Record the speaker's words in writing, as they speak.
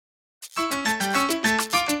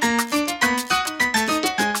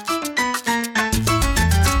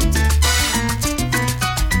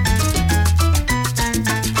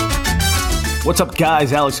What's up,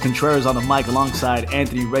 guys? Alex Contreras on the mic alongside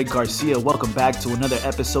Anthony Red Garcia. Welcome back to another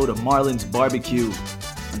episode of Marlins Barbecue.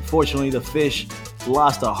 Unfortunately, the Fish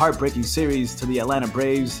lost a heartbreaking series to the Atlanta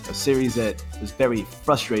Braves, a series that was very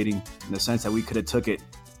frustrating in the sense that we could have took it.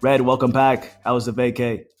 Red, welcome back. How was the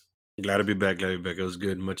vacay? Glad to be back. It was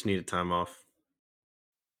good. Much needed time off.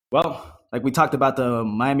 Well, like we talked about, the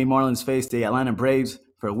Miami Marlins faced the Atlanta Braves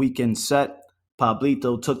for a weekend set.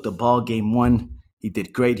 Pablito took the ball game one. He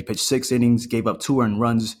did great. He pitched 6 innings, gave up 2 earned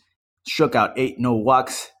runs, struck out 8 no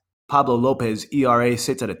walks. Pablo Lopez ERA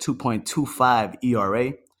sits at a 2.25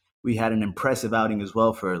 ERA. We had an impressive outing as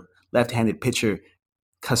well for left-handed pitcher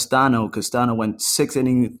Castano. Castano went 6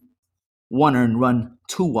 innings, 1 earned run,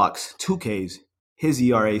 2 walks, 2 Ks. His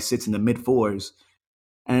ERA sits in the mid-4s.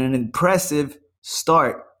 And an impressive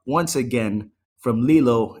start once again from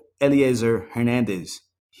Lilo Eliezer Hernandez.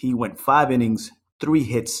 He went 5 innings, 3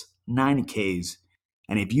 hits, 9 Ks.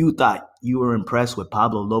 And if you thought you were impressed with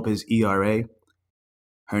Pablo Lopez ERA,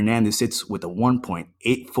 Hernandez sits with a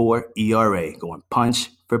 1.84 ERA, going punch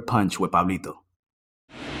for punch with Pablito.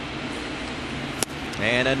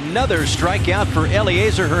 And another strikeout for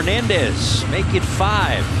Eliezer Hernandez. Make it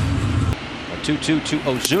 5. A 2-2 to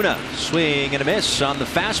Ozuna. Swing and a miss on the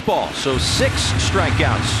fastball. So 6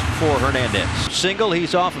 strikeouts for Hernandez. Single,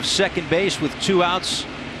 he's off of second base with 2 outs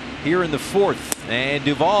here in the 4th. And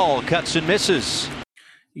Duvall cuts and misses.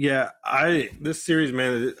 Yeah, this series,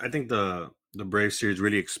 man, I think the Braves series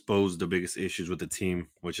really exposed the biggest issues with the team,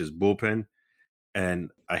 which is bullpen.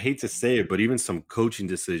 And I hate to say it, but even some coaching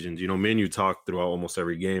decisions. You know, me and you talk throughout almost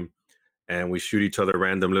every game, and we shoot each other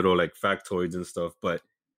random little like factoids and stuff. But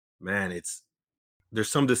man, there's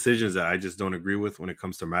some decisions that I just don't agree with when it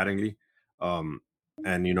comes to Mattingly.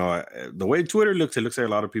 And you know, the way Twitter looks, it looks like a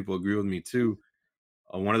lot of people agree with me too.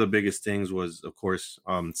 One of the biggest things was, of course,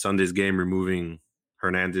 Sunday's game removing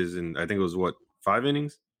Hernandez, and I think it was 5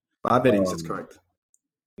 innings? 5 innings, that's correct.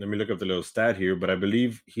 Let me look up the little stat here, but I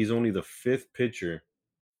believe he's only the 5th pitcher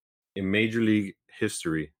in Major League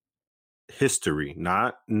history,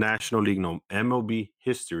 not National League, no, MLB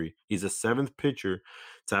history. He's the 7th pitcher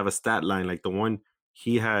to have a stat line like the one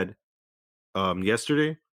he had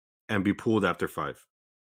yesterday and be pulled after 5.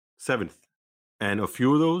 7th. And a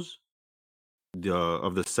few of those,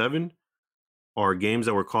 of the 7, are games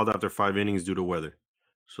that were called after 5 innings due to weather.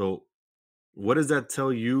 So what does that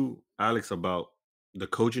tell you, Alex, about the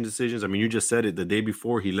coaching decisions? I mean, you just said it. The day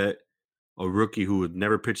before, he let a rookie who had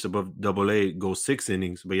never pitched above AA go 6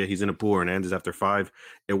 innings, but yet he's in a pool. Hernandez after 5.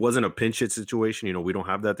 It wasn't a pinch hit situation. You know, we don't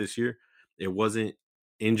have that this year. It wasn't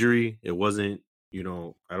injury. It wasn't, you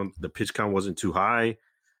know, the pitch count wasn't too high.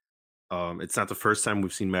 It's not the first time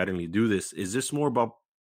we've seen Mattingly do this. Is this more about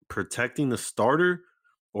protecting the starter,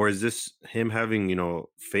 or is this him having, you know,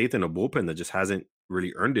 faith in a bullpen that just hasn't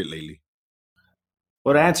really earned it lately?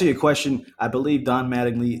 Well, to answer your question, I believe Don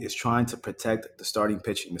Mattingly is trying to protect the starting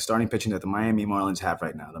pitching that the Miami Marlins have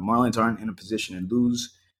right now. The Marlins aren't in a position to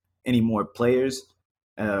lose any more players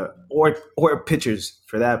or pitchers,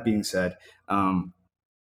 for that being said.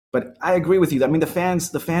 But I agree with you. I mean, the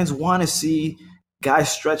fans want to see guys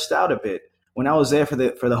stretched out a bit. When I was there for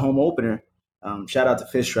the home opener, shout out to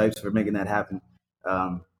Fish Stripes for making that happen.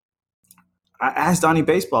 I asked Donnie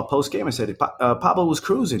Baseball post-game. I said, Pablo was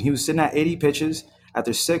cruising. He was sitting at 80 pitches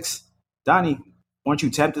after 6. Donnie, weren't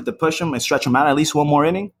you tempted to push him and stretch him out at least one more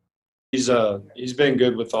inning? He's been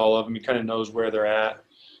good with all of them. He kind of knows where they're at,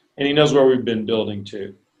 and he knows where we've been building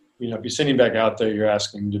to. You know, if you send him back out there, you're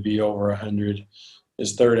asking him to be over 100.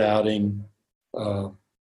 His 3rd outing,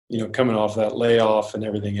 you know, coming off that layoff and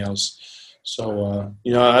everything else. So,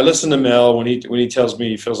 you know, I listen to Mel when he tells me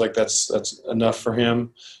he feels like that's enough for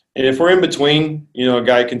him. And if we're in between, you know, a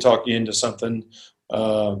guy can talk you into something.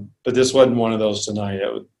 But this wasn't one of those tonight.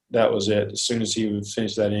 That was it. As soon as he would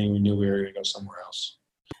finish that inning, we knew we were going to go somewhere else.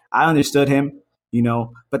 I understood him, you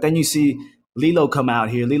know, but then you see Lilo come out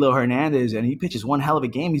here, Lilo Hernandez, and he pitches one hell of a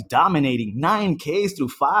game. He's dominating 9 Ks through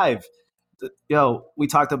 5. We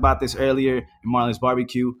talked about this earlier in Marlins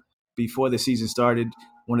Barbecue before the season started.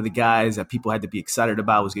 One of the guys that people had to be excited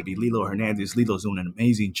about was going to be Lilo Hernandez. Lilo's doing an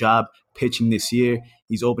amazing job pitching this year.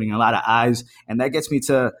 He's opening a lot of eyes, and that gets me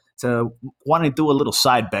to want to do a little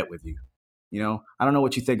side bet with you. You know, I don't know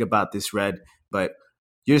what you think about this, Red, but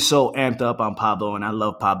you're so amped up on Pablo, and I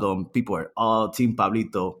love Pablo, and people are all Team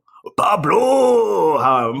Pablito. Pablo,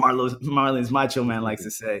 how Marlins Macho Man likes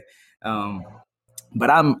to say. But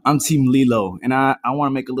I'm Team Lilo, and I want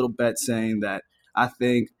to make a little bet saying that I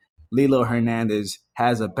think Lilo Hernandez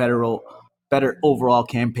has a better overall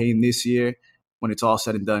campaign this year when it's all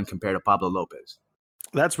said and done compared to Pablo Lopez.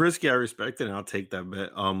 That's risky. I respect it, and I'll take that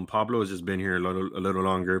bet. Pablo has just been here a little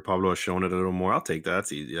longer. Pablo has shown it a little more. I'll take that.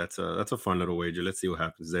 That's easy. That's a fun little wager. Let's see what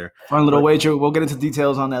happens there. Fun little wager. We'll get into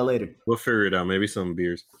details on that later. We'll figure it out. Maybe some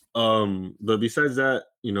beers. But besides that,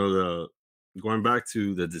 going back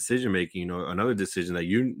to the decision making, another decision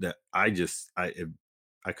that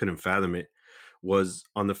I couldn't fathom it was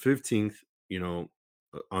on the 15th.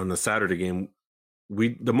 On the Saturday game,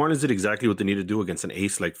 the Marlins did exactly what they need to do against an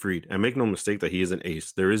ace like Fried. And make no mistake that he is an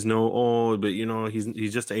ace. There is no, but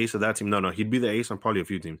he's just the ace of that team. No, he'd be the ace on probably a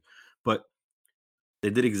few teams. But they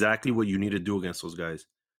did exactly what you need to do against those guys.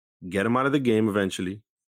 Get them out of the game eventually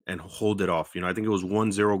and hold it off. I think it was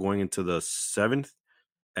 1-0 going into the 7th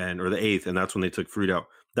or the 8th, and that's when they took Fried out.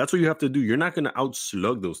 That's what you have to do. You're not going to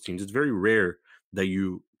outslug those teams. It's very rare that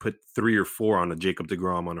you put 3 or 4 on a Jacob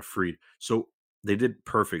deGrom, on a Fried. So they did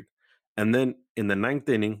perfect. And then in the 9th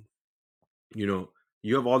inning, you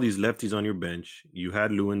have all these lefties on your bench. You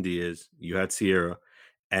had Lewin Diaz, you had Sierra,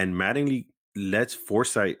 and Mattingly lets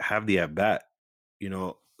Forsythe have the at-bat.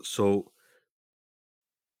 So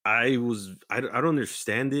I don't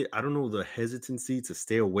understand it. I don't know the hesitancy to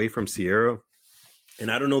stay away from Sierra,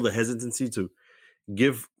 and I don't know the hesitancy to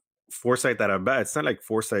give Forsythe that at-bat. It's not like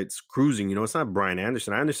Forsythe's cruising. It's not Brian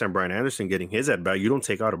Anderson. I understand Brian Anderson getting his at-bat. You don't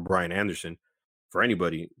take out a Brian Anderson for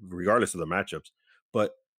anybody, regardless of the matchups.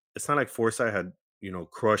 But it's not like Forsythe had,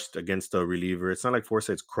 crushed against a reliever. It's not like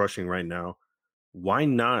Forsythe's crushing right now. Why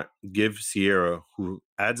not give Sierra, who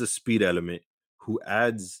adds a speed element, who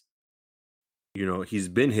adds, he's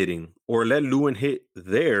been hitting, or let Lewin hit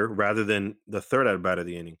there rather than the third at-bat of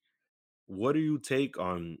the inning? What's your take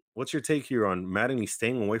here on Mattingly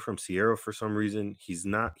staying away from Sierra for some reason? He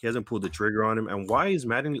hasn't pulled the trigger on him. And why is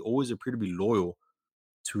Mattingly always appear to be loyal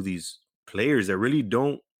to these players that really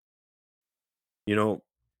don't,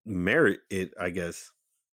 merit it, I guess?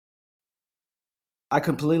 I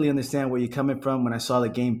completely understand where you're coming from. When I saw the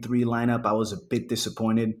Game 3 lineup, I was a bit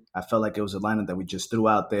disappointed. I felt like it was a lineup that we just threw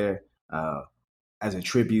out there as a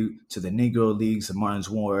tribute to the Negro Leagues. The Marlins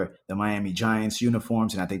wore the Miami Giants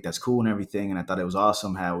uniforms, and I think that's cool and everything. And I thought it was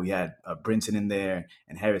awesome how we had Brinson in there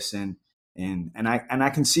and Harrison. And I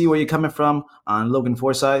can see where you're coming from on Logan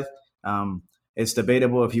Forsythe. It's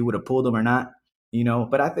debatable if you would have pulled him or not,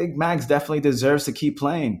 but I think Mags definitely deserves to keep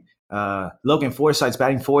playing. Logan Forsythe's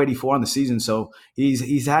batting .484 on the season, so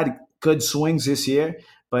he's had good swings this year.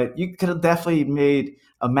 But you could have definitely made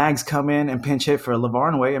a Mags come in and pinch hit for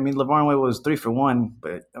Lavarnway. I mean, Lavarnway was 3 for 1,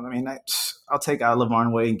 but I mean, I'll take out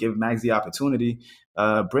Lavarnway and give Mags the opportunity.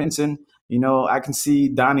 Brinson, I can see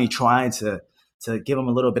Donnie trying to give him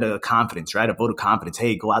a little bit of confidence, right? A vote of confidence.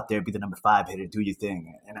 Hey, go out there, be the number 5 hitter, do your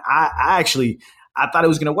thing. And I thought it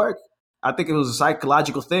was going to work. I think it was a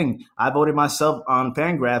psychological thing. I voted myself on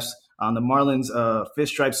Fangraphs on the Marlins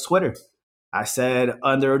Fish Stripes Twitter. I said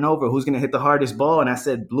under and over, who's going to hit the hardest ball? And I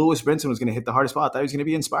said Lewis Brinson was going to hit the hardest ball. I thought he was going to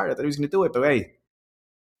be inspired. I thought he was going to do it. But hey,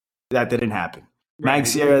 that didn't happen. Right.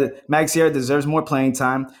 Mag Sierra deserves more playing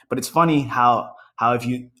time. But it's funny how if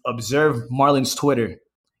you observe Marlins Twitter,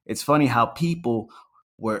 it's funny how people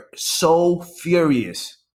were so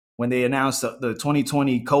furious when they announced the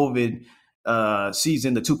 2020 COVID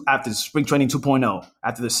season, after spring training 2.0,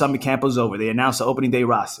 after the summer camp was over. They announced the opening day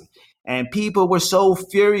roster. And people were so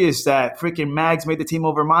furious that freaking Mags made the team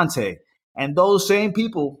over Monte. And those same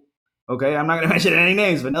people, okay, I'm not going to mention any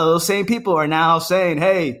names, but those same people are now saying,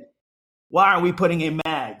 hey, why aren't we putting in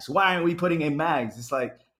Mags? Why aren't we putting in Mags? It's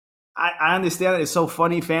like, I understand that it's so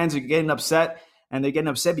funny. Fans are getting upset, and they're getting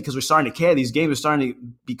upset because we're starting to care. These games are starting to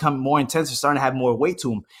become more intense. They're starting to have more weight to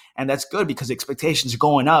them. And that's good because expectations are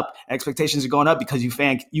going up. Expectations are going up because you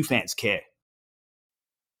fans care.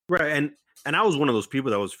 Right, and I was one of those people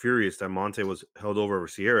that was furious that Monte was held over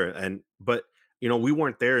Sierra. But we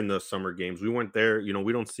weren't there in the summer games. We weren't there.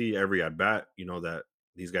 We don't see every at bat, that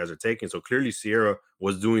these guys are taking. So clearly Sierra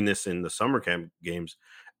was doing this in the summer camp games.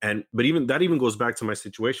 But even that goes back to my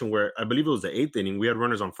situation where I believe it was the 8th inning. We had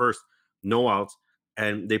runners on first, no outs,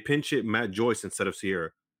 and they pinch hit Matt Joyce instead of Sierra.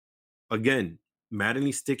 Again,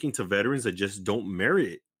 Mattingly sticking to veterans that just don't merit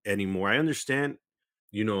it anymore. I understand,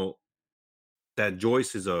 that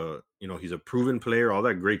Joyce is he's a proven player, all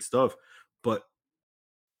that great stuff. But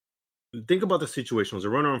think about the situation. It was a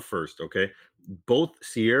runner on first, okay? Both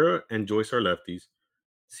Sierra and Joyce are lefties.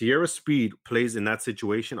 Sierra's speed plays in that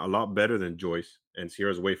situation a lot better than Joyce, and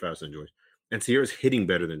Sierra's way faster than Joyce. And Sierra's hitting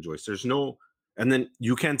better than Joyce. And then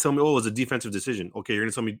you can't tell me, it was a defensive decision. Okay, you're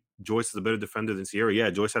going to tell me Joyce is a better defender than Sierra. Yeah,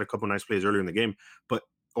 Joyce had a couple nice plays earlier in the game,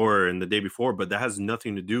 or in the day before, but that has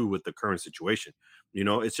nothing to do with the current situation.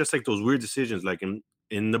 It's just like those weird decisions, like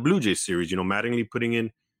in the Blue Jays series, Mattingly putting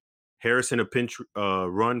in Harrison a pinch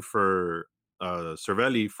run for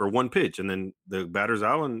Cervelli for one pitch, and then the batter's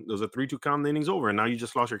out, and there's a 3-2 count, and the inning's over, and now you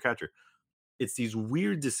just lost your catcher. It's these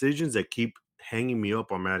weird decisions that keep hanging me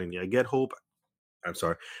up on Mattingly. I get hopeful,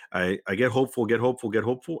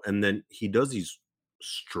 and then he does these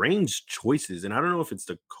strange choices, and I don't know if it's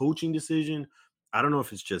the coaching decision. I don't know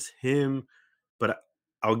if it's just him, but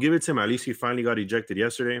I'll give it to him. At least he finally got ejected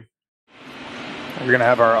yesterday. We're going to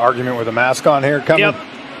have our argument with the mask on here coming.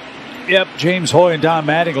 Yep. James Hoy and Don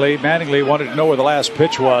Mattingly. Mattingly wanted to know where the last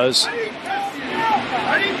pitch was. You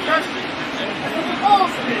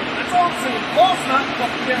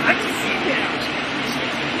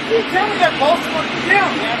tell me that ball's going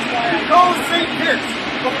down. That's why I call the same pitch.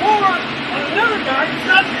 Before, another guy is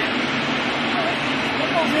not there. It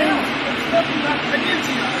goes down. I get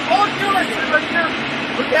you. All you do is right there.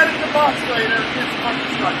 Look at it in the box later. It's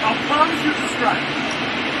fucking strike. I'll promise you it's a strike.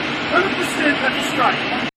 100% that's a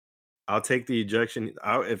strike. I'll take the ejection.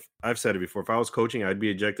 If I've said it before, if I was coaching, I'd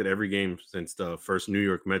be ejected every game since the first New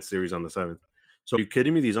York Mets series on the 7th. So are you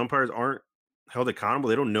kidding me? These umpires aren't held accountable.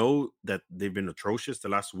 They don't know that they've been atrocious the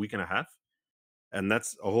last week and a half, and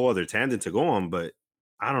that's a whole other tangent to go on. But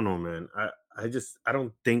I don't know, man. I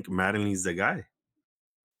don't think Mattingly's the guy.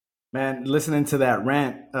 Man, listening to that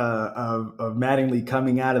rant of Mattingly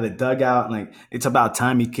coming out of the dugout, like, it's about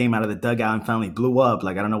time he came out of the dugout and finally blew up.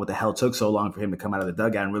 Like, I don't know what the hell took so long for him to come out of the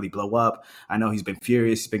dugout and really blow up. I know he's been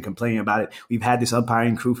furious. He's been complaining about it. We've had this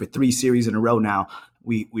umpiring crew for 3 series in a row now.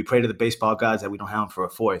 We pray to the baseball gods that we don't have them for a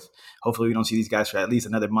 4th. Hopefully we don't see these guys for at least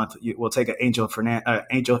another month. We'll take an Angel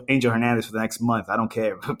Hernandez for the next month. I don't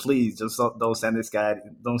care. Please, just don't send this guy.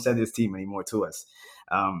 Don't send this team anymore to us.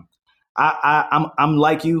 I'm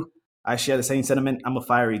like you. I share the same sentiment. I'm a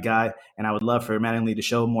fiery guy, and I would love for Mattingly to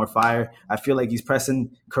show more fire. I feel like he's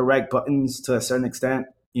pressing correct buttons to a certain extent.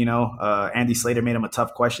 You know, Andy Slater made him a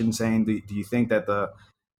tough question saying, do you think that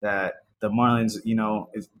the Marlins, you know,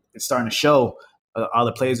 is starting to show all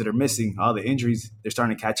the players that are missing, all the injuries, they're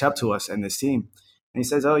starting to catch up to us and this team? And he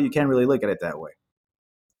says, oh, you can't really look at it that way.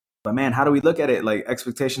 But, man, how do we look at it? Like,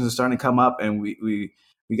 expectations are starting to come up, and we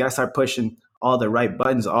got to start pushing all the right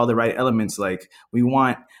buttons, all the right elements. Like, we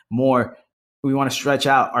want more. We want to stretch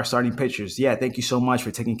out our starting pitchers. Yeah, thank you so much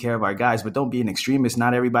for taking care of our guys, but don't be an extremist.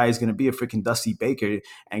 Not everybody's going to be a freaking Dusty Baker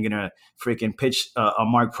and going to freaking pitch a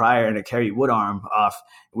Mark Pryor and a Kerry Woodarm off.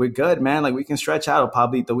 We're good, man. Like, we can stretch out a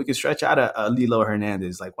Pablito. We can stretch out a Lilo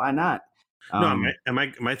Hernandez. Like, why not?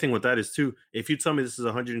 My thing with that is, too, if you tell me this is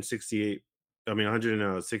 160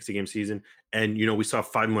 game season, and, you know, we saw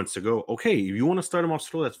 5 months to go, okay, if you want to start them off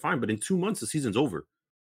slow, that's fine. But in 2 months, the season's over.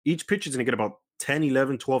 Each pitcher is going to get about 10,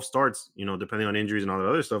 11, 12 starts, you know, depending on injuries and all that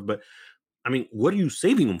other stuff. But, I mean, what are you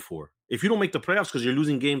saving them for? If you don't make the playoffs because you're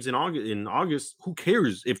losing games in August, who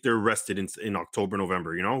cares if they're rested in October,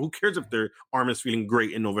 November? You know, who cares if their arm is feeling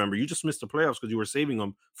great in November? You just missed the playoffs because you were saving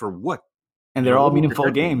them for what? And they're all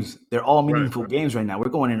meaningful games. They're all meaningful games right now. We're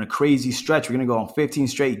going in a crazy stretch. We're going to go on 15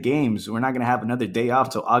 straight games. We're not going to have another day off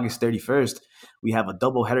till August 31st. We have a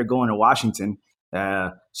doubleheader going to Washington.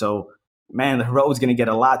 So, man, the road's going to get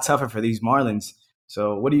a lot tougher for these Marlins.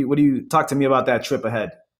 So what do you talk to me about that trip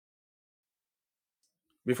ahead?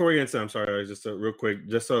 Before we get into that, I'm sorry, just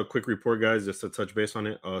a quick report, guys, just to touch base on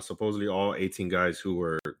it. Supposedly all 18 guys who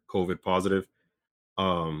were COVID positive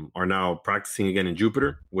are now practicing again in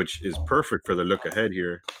Jupiter, which is perfect for the look ahead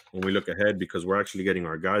here. When we look ahead, because we're actually getting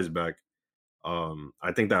our guys back.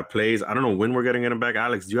 I think that plays. I don't know when we're getting them back.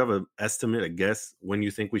 Alex, do you have an estimate, a guess, when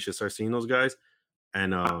you think we should start seeing those guys?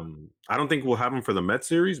 And I don't think we'll have them for the Mets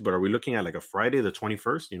series, but are we looking at like a Friday, the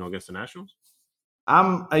 21st, you know, against the Nationals?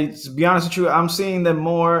 To be honest with you, I'm seeing them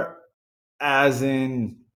more as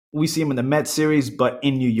in we see them in the Mets series, but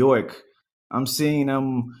in New York. I'm seeing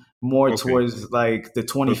them more towards like the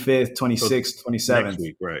 25th, 26th, 27th. Next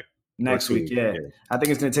week, right. Next week, yeah. I think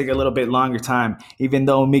it's going to take a little bit longer time, even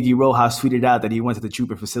though Miggy Rojas tweeted out that he went to the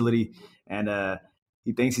Trooper facility and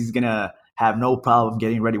he thinks he's going to have no problem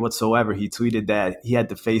getting ready whatsoever. He tweeted that he had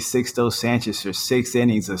to face Sixto Sanchez for 6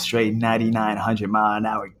 innings of straight 99,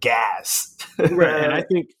 100-mile-an-hour gas. Right,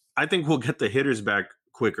 and I think we'll get the hitters back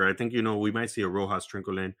quicker. I think, you know, we might see a Rojas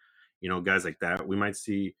trickle in, you know, guys like that. We might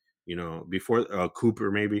see, you know, before Cooper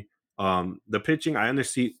maybe. The pitching, I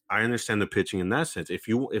understand the pitching in that sense.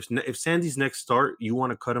 If Sandy's next start, you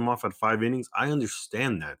want to cut him off at 5 innings, I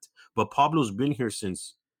understand that. But Pablo's been here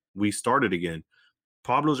since we started again.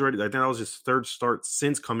 Pablo's ready. I think that was his 3rd start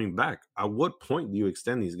since coming back. At what point do you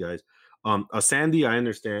extend these guys? Sandy, I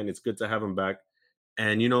understand. It's good to have him back.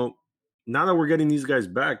 And, you know, now that we're getting these guys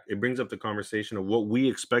back, it brings up the conversation of what we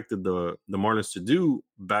expected the Marlins to do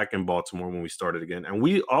back in Baltimore when we started again.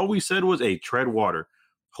 And all we said was, hey, tread water.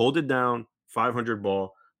 Hold it down, 500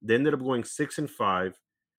 ball. They ended up going 6-5.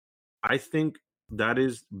 I think that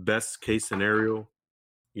is best case scenario.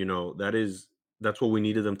 That's what we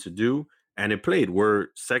needed them to do, and it played. We're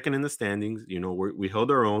second in the standings. We held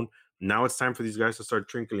our own. Now it's time for these guys to start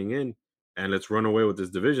trickling in, and let's run away with this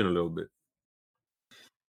division a little bit.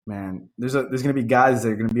 Man, there's going to be guys that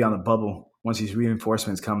are going to be on the bubble once these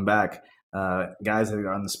reinforcements come back. Guys that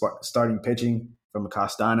are on the starting pitching, from a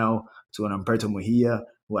Castano to an Humberto Mejia,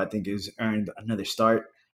 who I think has earned another start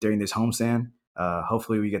during this homestand.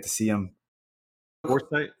 Hopefully we get to see him.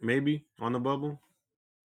 Forsythe, maybe, on the bubble.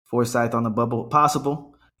 Forsythe on the bubble,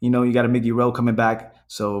 possible. You got a Miggy Rowe coming back,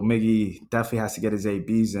 so Miggy definitely has to get his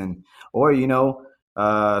ABs in. Or,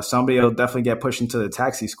 somebody will definitely get pushed into the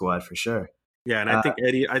taxi squad for sure. Yeah, and I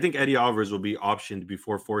think Eddie Alvarez will be optioned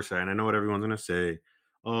before Forsythe. And I know what everyone's going to say.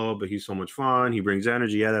 Oh, but he's so much fun. He brings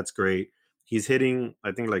energy. Yeah, that's great. He's hitting,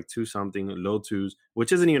 I think, like 2-something, low twos,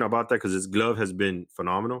 which isn't even about that because his glove has been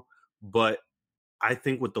phenomenal. But I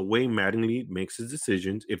think with the way Mattingly makes his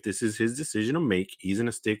decisions, if this is his decision to make, he's going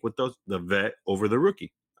to stick with the vet over the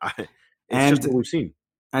rookie. It's just what we've seen.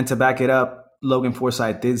 And to back it up, Logan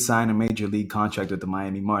Forsythe did sign a major league contract with the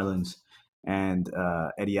Miami Marlins, and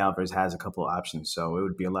Eddie Alvarez has a couple of options, so it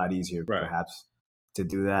would be a lot easier perhaps to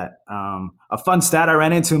do that. A fun stat I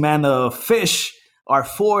ran into, man, the Fish are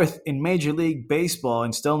fourth in Major League Baseball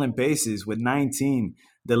in stolen bases with 19.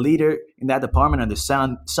 The leader in that department are the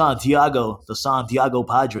Santiago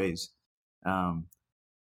Padres.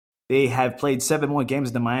 They have played 7 more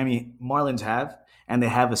games than the Miami Marlins have, and they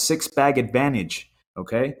have a 6-bag advantage.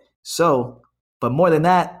 Okay, so, but more than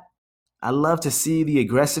that, I love to see the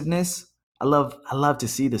aggressiveness. I love to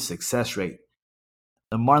see the success rate.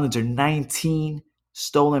 The Marlins are 19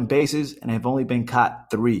 stolen bases and have only been caught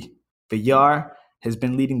 3. Villar has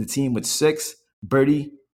been leading the team with 6.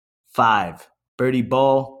 Birdie 5. Birdie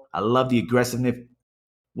Ball. I love the aggressiveness.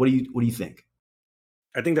 What do you think?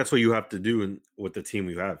 I think that's what you have to do with the team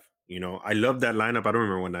we have. I love that lineup. I don't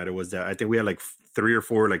remember what night it was. That I think we had like 3 or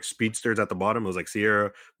 4 like speedsters at the bottom. It was like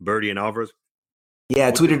Sierra, Birdie, and Alvarez. Yeah,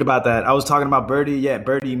 I tweeted about that. I was talking about Birdie. Yeah,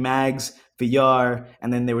 Birdie, Mags, Villar,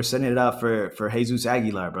 and then they were setting it up for Jesus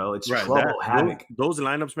Aguilar, bro. It's trouble, havoc. Those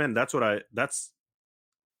lineups, man. That's what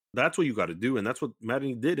you got to do, and that's what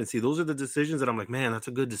Mattingly did. And see, those are the decisions that I'm like, man, that's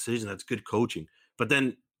a good decision. That's good coaching. But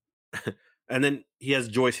then, and then he has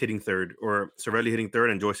Joyce hitting third, or Cervelli hitting third,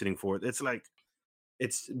 and Joyce hitting fourth. It's like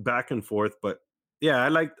it's back and forth, but. Yeah, I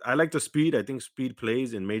like the speed. I think speed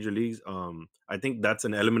plays in major leagues. I think that's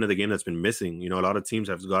an element of the game that's been missing. A lot of teams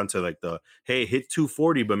have gone to like the hit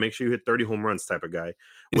 240, but make sure you hit 30 home runs type of guy.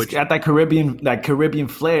 It's got that Caribbean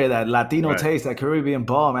flair, that Latino taste, that Caribbean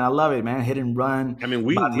ball, man. I love it, man. Hit and run. I mean,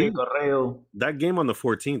 that game on the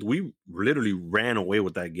 14th, we literally ran away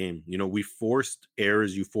with that game. We forced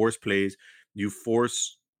errors, you force plays, you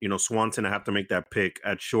force Swanson to have to make that pick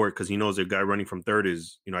at short because he knows the guy running from third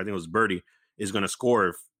is I think it was Birdie. Is going to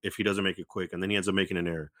score if he doesn't make it quick, and then he ends up making an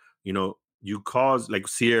error. You cause like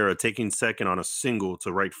Sierra taking second on a single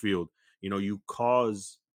to right field. You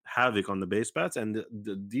cause havoc on the base paths, and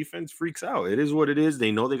the defense freaks out. It is what it is.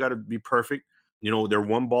 They know they got to be perfect. They're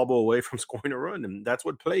one bobble away from scoring a run, and that's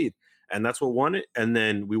what played, and that's what won it. And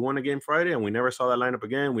then we won a game Friday, and we never saw that lineup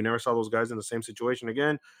again. We never saw those guys in the same situation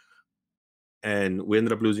again, and we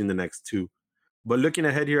ended up losing the next 2. But looking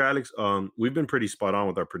ahead here, Alex, we've been pretty spot on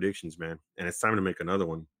with our predictions, man. And it's time to make another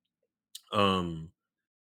one.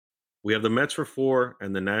 We have the Mets for 4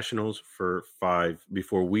 and the Nationals for 5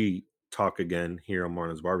 before we talk again here on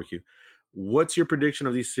Marlins Barbecue. What's your prediction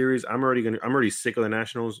of these series? I'm already sick of the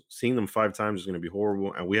Nationals. Seeing them 5 times is going to be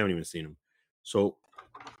horrible, and we haven't even seen them. So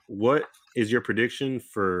what is your prediction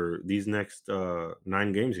for these next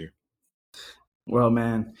 9 games here? Well,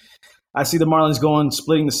 man, I see the Marlins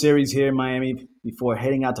splitting the series here in Miami before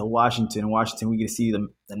heading out to Washington. Washington, we get to see the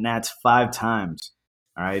Nats 5 times.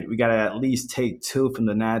 All right, we got to at least take 2 from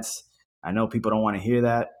the Nats. I know people don't want to hear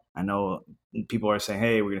that. I know people are saying,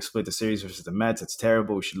 hey, we're going to split the series versus the Mets. It's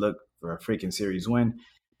terrible. We should look for a freaking series win.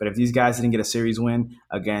 But if these guys didn't get a series win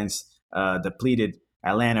against a depleted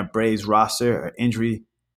Atlanta Braves roster or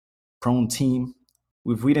injury-prone team,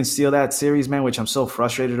 if we didn't steal that series, man, which I'm so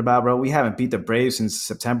frustrated about, bro, we haven't beat the Braves since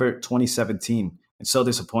September 2017. And so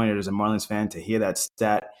disappointed as a Marlins fan to hear that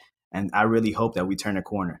stat. And I really hope that we turn a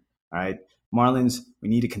corner. All right. Marlins, we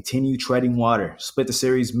need to continue treading water. Split the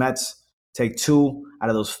series. Mets, take 2 out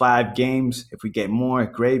of those 5 games. If we get more,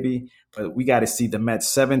 gravy. But we got to see the Mets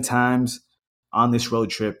 7 times on this road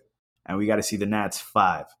trip. And we got to see the Nats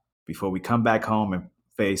 5 before we come back home and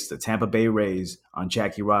face the Tampa Bay Rays on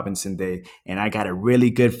Jackie Robinson Day. And I got a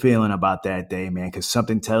really good feeling about that day, man, because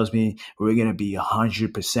something tells me we're going to be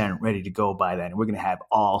 100% ready to go by then. We're going to have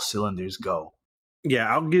all cylinders go.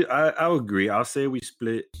 Yeah, I'll agree. I'll say we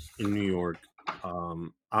split in New York.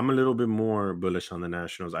 I'm a little bit more bullish on the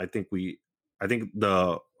Nationals. I think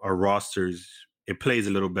our rosters, it plays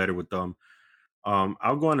a little better with them.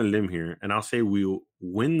 I'll go on a limb here, and I'll say we'll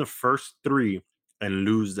win the first 3 and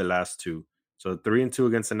lose the last 2. So 3-2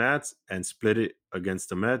 against the Nats and split it against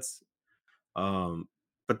the Mets.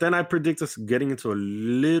 But then I predict us getting into a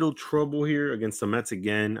little trouble here against the Mets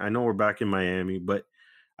again. I know we're back in Miami, but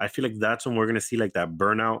I feel like that's when we're going to see like that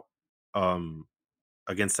burnout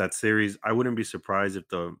against that series. I wouldn't be surprised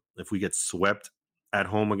if we get swept at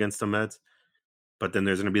home against the Mets. But then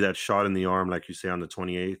there's going to be that shot in the arm, like you say, on the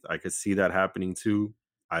 28th. I could see that happening too.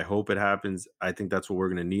 I hope it happens. I think that's what we're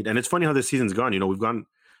going to need. And it's funny how this season's gone.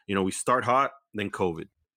 We start hot, then COVID.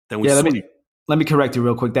 Then we sweep. Let me correct you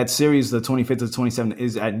real quick. That series, the 25th to the 27th,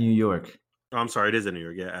 is at New York. Oh, I'm sorry. It is in New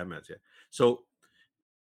York. Yeah, at Mets. Yeah. So,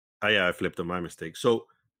 I flipped on my mistake. So,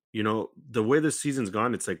 the way this season's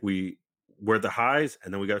gone, it's like we're the highs,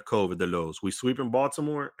 and then we got COVID, the lows. We sweep in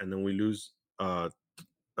Baltimore, and then we lose.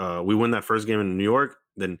 We win that first game in New York,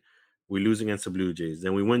 then we lose against the Blue Jays.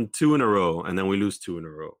 Then we win 2 in a row, and then we lose 2 in a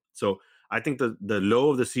row. So I think the low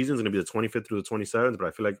of the season is going to be the 25th through the 27th, but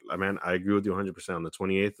I feel like, man, I agree with you 100%. On the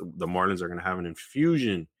 28th, the Marlins are going to have an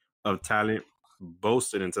infusion of talent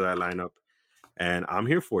boasted into that lineup, and I'm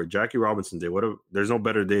here for it. Jackie Robinson Day. There's no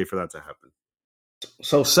better day for that to happen.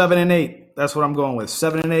 So 7-8. That's what I'm going with.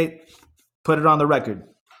 7-8. Put it on the record.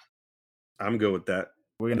 I'm good with that.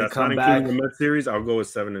 We're gonna That's come not back. including the Mets series. I'll go with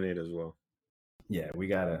 7-8 as well. Yeah, we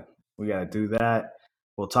gotta do that.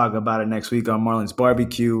 We'll talk about it next week on Marlins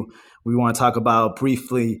Barbecue. We want to talk about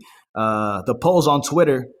briefly the polls on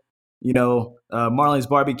Twitter. Marlins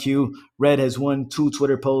Barbecue. Red has won 2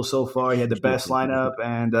 Twitter polls so far. He had the best lineup,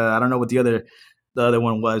 and I don't know what the other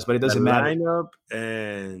one was, but it doesn't matter. Lineup,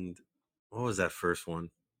 and what was that first one?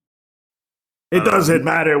 It doesn't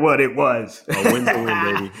matter what it was. A win to win,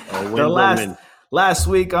 baby. A win to win. Last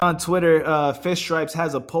week on Twitter, Fish Stripes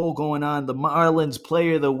has a poll going on. The Marlins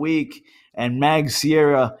Player of the Week, and Mag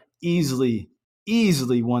Sierra easily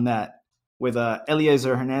won that with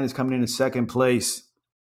Eliezer Hernandez coming in second place.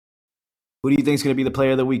 Who do you think is going to be the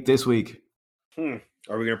Player of the Week this week? Are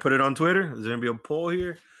we going to put it on Twitter? Is there going to be a poll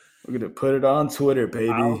here? We're going to put it on Twitter, baby.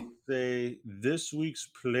 I'll say this week's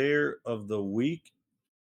Player of the Week.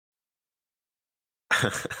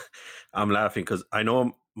 I'm laughing because I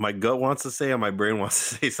know my gut wants to say and my brain wants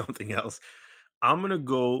to say something else. I'm going to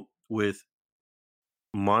go with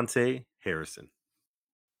Monte Harrison.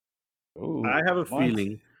 Ooh, I have a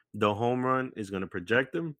feeling the home run is going to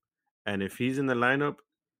project him. And if he's in the lineup,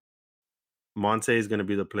 Monte is going to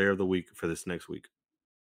be the Player of the Week for this next week.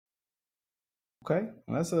 Okay,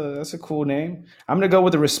 well, that's a cool name. I'm going to go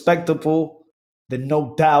with the respectable, the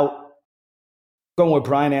no doubt, going with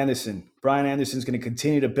Brian Anderson. Brian Anderson's going to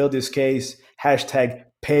continue to build this case. Hashtag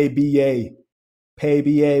PayBA.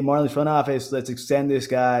 PayBA, Marlins front office, let's extend this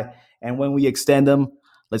guy. And when we extend him,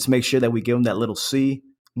 let's make sure that we give him that little C,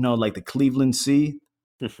 like the Cleveland C.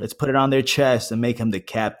 Let's put it on their chest and make him the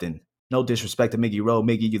captain. No disrespect to Miggy Rowe.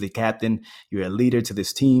 Miggy, you're the captain. You're a leader to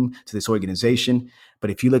this team, to this organization.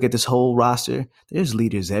 But if you look at this whole roster, there's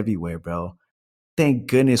leaders everywhere, bro. Thank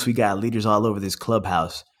goodness we got leaders all over this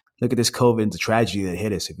clubhouse. Look at this COVID and the tragedy that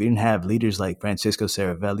hit us. If we didn't have leaders like Francisco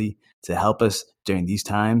Cervelli to help us during these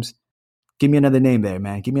times, give me another name there,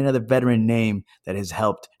 man. Give me another veteran name that has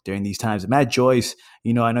helped during these times. Matt Joyce,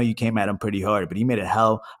 I know you came at him pretty hard, but he made a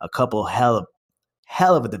hell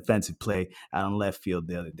of a defensive play out on left field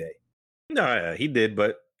the other day. No, yeah, he did,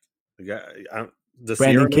 but does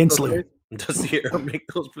Brandon Kinsler. Does Sierra make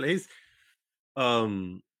those plays?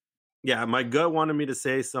 Yeah, my gut wanted me to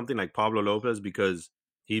say something like Pablo Lopez because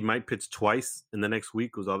he might pitch twice in the next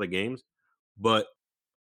week with all the games, but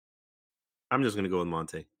I'm just going to go with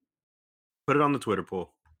Monte. Put it on the Twitter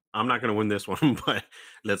poll. I'm not going to win this one, but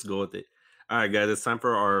let's go with it. All right, guys, it's time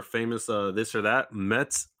for our famous this or that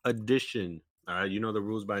Mets edition. All right, you know the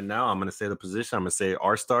rules by now. I'm going to say the position. I'm going to say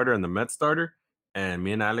our starter and the Mets starter, and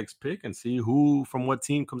me and Alex pick and see who from what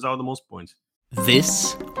team comes out with the most points.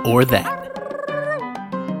 This or that.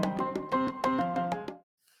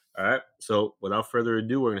 All right, so without further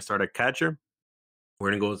ado, we're going to start at catcher.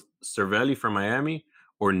 We're going to go Cervelli from Miami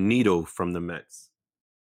or Nito from the Mets.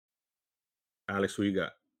 Alex, who you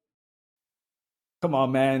got? Come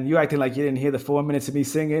on, man. You acting like you didn't hear the 4 minutes of me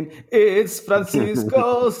singing. It's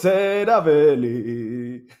Francisco Cervelli.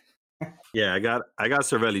 Yeah, I got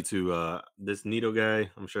Cervelli too. This Nito guy,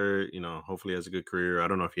 I'm sure, hopefully he has a good career. I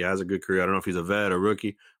don't know if he has a good career. I don't know if he's a vet or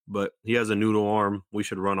rookie, but he has a noodle arm. We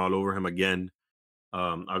should run all over him again.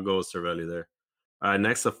 I'll go with Cervelli there.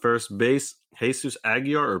 Next up, first base, Jesus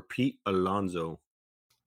Aguilar or Pete Alonso?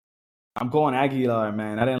 I'm going Aguilar,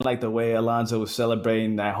 man. I didn't like the way Alonso was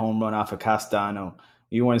celebrating that home run off of Castano.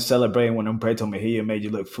 You weren't celebrating when Humberto Mejia made you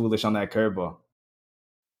look foolish on that curveball.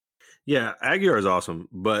 Yeah, Aguilar is awesome,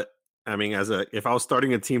 but I mean, if I was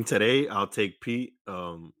starting a team today, I'll take Pete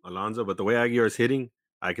Alonso. But the way Aguilar is hitting,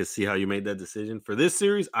 I could see how you made that decision. For this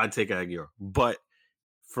series, I'd take Aguilar, but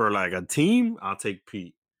for like a team, I'll take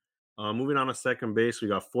Pete. Moving on to second base, we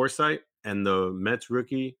got Forsythe and the Mets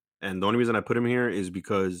rookie. And the only reason I put him here is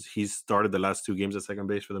because he's started the last 2 games at second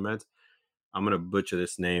base for the Mets. I'm gonna butcher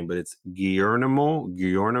this name, but it's Guillorme.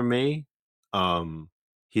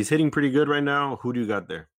 He's hitting pretty good right now. Who do you got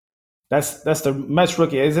there? That's the Mets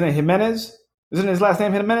rookie, isn't it? Jimenez? Isn't his last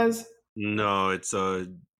name Jimenez? No, it's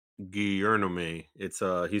Guillorme. It's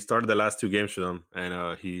he started the last 2 games for them,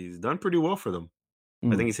 and he's done pretty well for them. I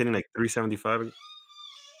think he's hitting like 375.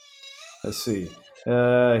 Let's see.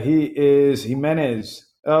 He is Jimenez.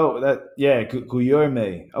 Oh,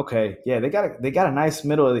 Guillorme. Okay, yeah, they got a nice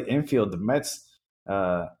middle of the infield. The Mets.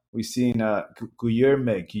 We've seen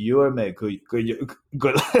Guillorme.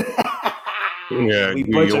 Yeah, we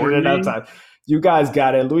butchered it enough time. You guys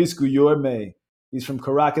got it. Luis Guillorme. He's from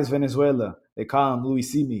Caracas, Venezuela. They call him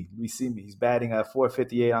Luisimi. He's batting at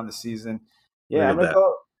 458 on the season. Yeah, I'm gonna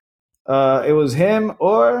go. It was him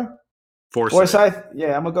or Forsythe.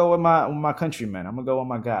 Yeah, I'm gonna go with my countryman. I'm gonna go with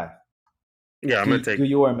my guy. Yeah, I'm gonna take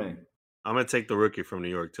Guillorme. I'm gonna take the rookie from New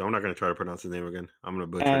York too. I'm not gonna try to pronounce his name again. I'm gonna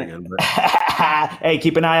butcher it again. But... Hey,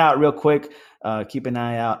 keep an eye out real quick. Keep an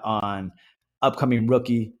eye out on upcoming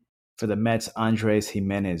rookie for the Mets, Andres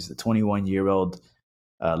Jimenez, the 21-year-old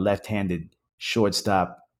left-handed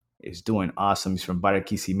shortstop, is doing awesome. He's from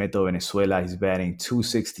Barquisimeto, Venezuela. He's batting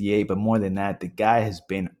 268, but more than that, the guy has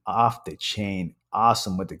been off the chain,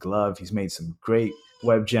 awesome with the glove. He's made some great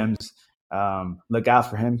web gems. Look out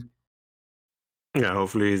for him. Yeah,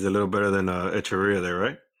 hopefully he's a little better than Echeverria there,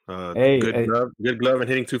 right? Good glove and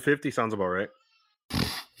hitting 250 sounds about right.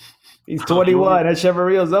 He's 21.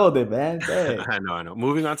 Echeverria's older, man. I know.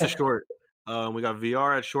 Moving on to short. We got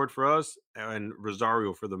VR at short for us and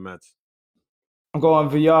Rosario for the Mets. I'm going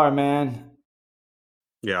VR, man.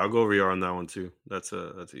 Yeah, I'll go VR on that one too. That's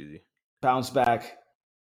easy. Bounce back.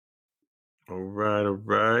 All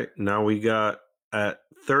right. Now we got at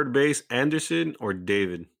third base, Anderson or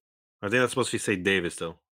David. I think that's supposed to say Davis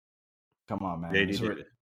though. Come on, man. David.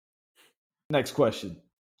 Next question.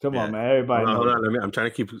 Come on, man. Everybody knows. Hold on. I'm trying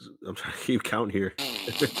to keep count here.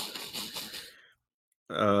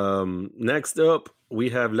 Next up, we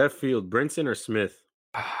have left field, Brinson or Smith.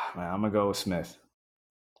 Man, I'm gonna go with Smith.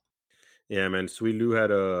 Yeah, man. Sweet Lou had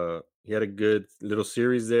a good little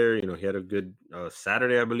series there. He had a good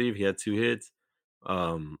Saturday, I believe. He had 2 hits.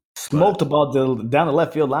 Smoked the ball down the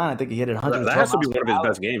left field line. I think he hit it 100. That has to be one of his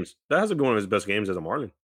best games. That has to be one of his best games as a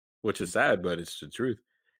Marlin, which is sad, but it's the truth.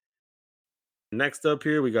 Next up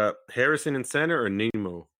here, we got Harrison in center or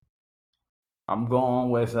Nemo. I'm going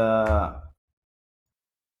with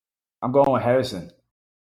Harrison.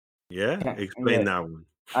 Yeah, explain that one.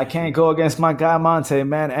 I can't go against my guy Monte,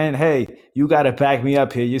 man. And hey, you got to back me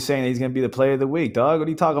up here. You're saying that he's going to be the player of the week, dog. What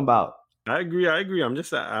are you talking about? I agree. I'm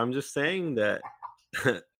just saying that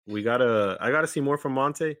I gotta see more from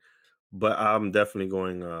Monte, but I'm definitely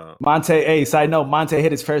going. Monte. Hey, side note: Monte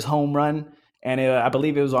hit his first home run, and I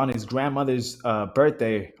believe it was on his grandmother's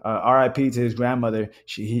birthday. R.I.P. to his grandmother.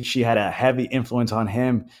 She had a heavy influence on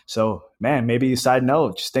him. So, man, maybe side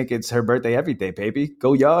note: just think it's her birthday every day, baby.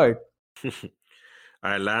 Go Yard. All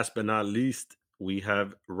right. Last but not least, we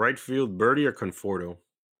have right field, Birdie or Conforto.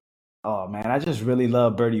 Oh man, I just really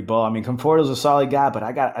love Birdie Ball. I mean, Conforto's a solid guy, but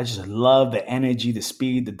I just love the energy, the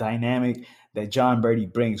speed, the dynamic that John Birdie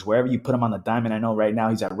brings. Wherever you put him on the diamond, I know right now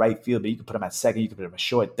he's at right field, but you can put him at second, you can put him at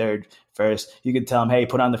short, third, first. You can tell him, hey,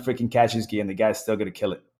 put on the freaking catcher's gear, and the guy's still gonna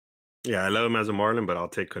kill it. Yeah, I love him as a Marlin, but I'll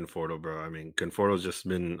take Conforto, bro. I mean, Conforto's just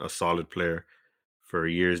been a solid player for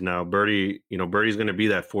years now. Birdie, Birdie's gonna be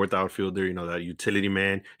that fourth outfielder, that utility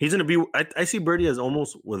man. He's gonna be. I see Birdie as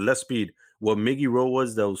almost with less speed. What Miggy Rowe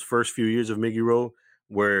was those first few years of Miggy Rowe,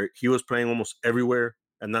 where he was playing almost everywhere,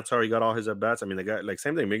 and that's how he got all his at-bats. I mean, the guy, like,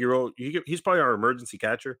 same thing, Miggy Rowe, he's probably our emergency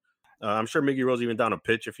catcher. I'm sure Miggy Rowe's even down a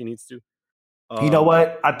pitch if he needs to. You know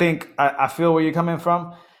what? I think I feel where you're coming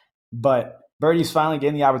from, but Birdie's finally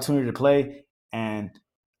getting the opportunity to play, and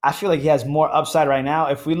I feel like he has more upside right now.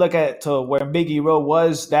 If we look at to where Miggy Rowe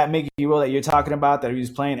was, that Miggy Rowe that you're talking about, that he was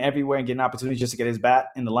playing everywhere and getting opportunities just to get his bat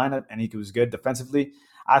in the lineup, and he was good defensively.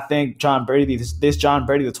 I think John Birdie, this John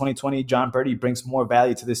Birdie, the 2020 John Birdie, brings more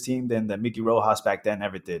value to this team than the Mickey Rojas back then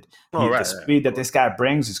ever did. The speed that this guy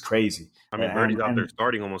brings is crazy. I mean, Birdie's out there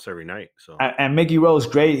starting almost every night. So and Mickey Rowe's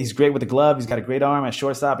great. He's great with the glove. He's got a great arm at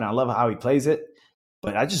shortstop, and I love how he plays it.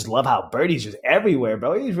 But I just love how Birdie's just everywhere,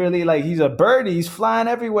 bro. He's really like he's a birdie. He's flying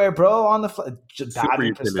everywhere, bro. On the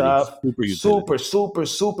diving for stuff,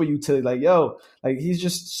 super utility. Like like he's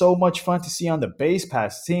just so much fun to see on the base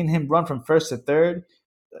pass. Seeing him run from first to third,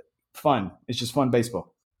 fun. It's just fun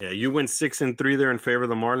baseball. Yeah, you went 6-3 there in favor of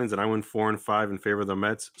the Marlins, and I went 4-5 in favor of the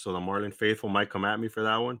Mets. So the Marlin faithful might come at me for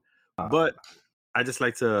that one, but I just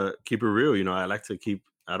like to keep it real. I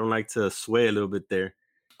don't like to sway a little bit there.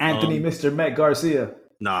 Anthony, Mr. Met Garcia.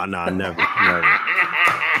 Nah, never.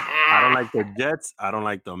 I don't like the Jets. I don't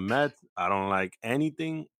like the Mets. I don't like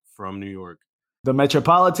anything from New York. The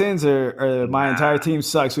Metropolitans or my entire team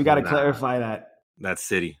sucks. We got to clarify that. That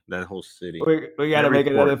city, that whole city. We got to make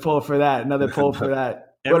another poll for that.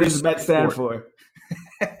 What does the Met stand for?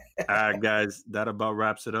 All right, guys, that about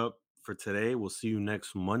wraps it up for today. We'll see you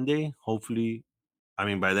next Monday. Hopefully,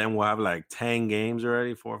 by then we'll have like 10 games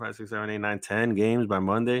already. 4, 5, 6, 7, 8, 9, 10 games by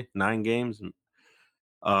Monday. 9 games.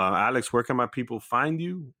 Alex, where can my people find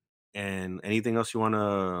you? And anything else you want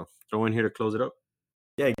to throw in here to close it up?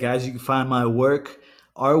 Yeah, guys, you can find our work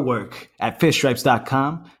at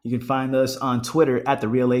fishstripes.com. You can find us on Twitter at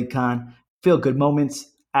TheRealAcon, Feel Good Moments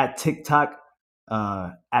at TikTok,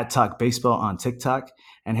 at Talk Baseball on TikTok.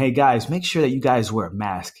 And hey, guys, make sure that you guys wear a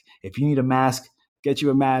mask. If you need a mask, get you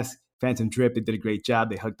a mask. Phantom Drip, they did a great job.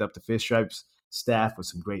 They hooked up the Fish Stripes staff with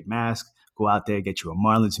some great masks. Go out there, get you a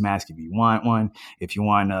Marlins mask if you want one. If you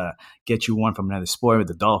want to get you one from another sport, with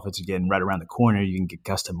the Dolphins are getting right around the corner, you can get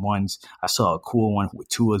custom ones. I saw a cool one with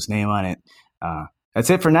Tua's name on it. That's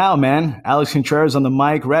it for now, man. Alex Contreras on the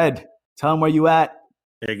mic. Red, tell them where you at.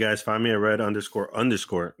 Hey, guys, find me at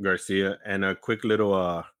red__ Garcia. And a quick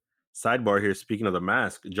little sidebar here. Speaking of the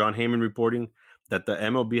mask, John Heyman reporting that the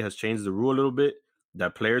MLB has changed the rule a little bit,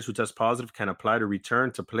 that players who test positive can apply to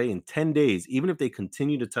return to play in 10 days, even if they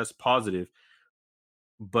continue to test positive,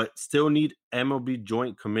 but still need MLB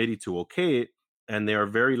Joint Committee to okay it, and they are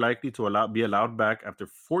very likely to be allowed back after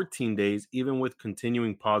 14 days, even with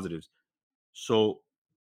continuing positives. So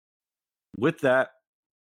with that,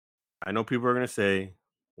 I know people are going to say,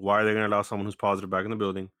 why are they going to allow someone who's positive back in the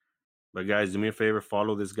building? But guys, do me a favor,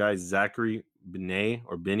 follow this guy, Zachary Binney,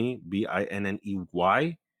 Binney.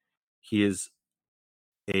 He is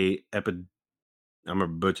I'm gonna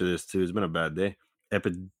butcher this too. It's been a bad day.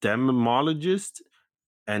 Epidemiologist,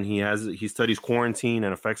 and he studies quarantine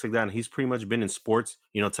and effects like that. And he's pretty much been in sports,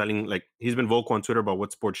 telling, like, he's been vocal on Twitter about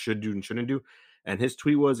what sports should do and shouldn't do. And his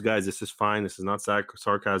tweet was, guys, this is fine. This is not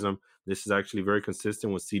sarcasm. This is actually very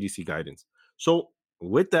consistent with CDC guidance. So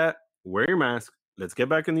with that, wear your mask. Let's get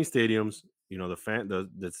back in these stadiums.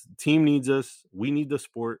 The team needs us. We need the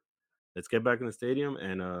sport. Let's get back in the stadium,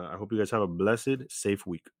 and I hope you guys have a blessed, safe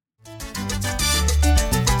week.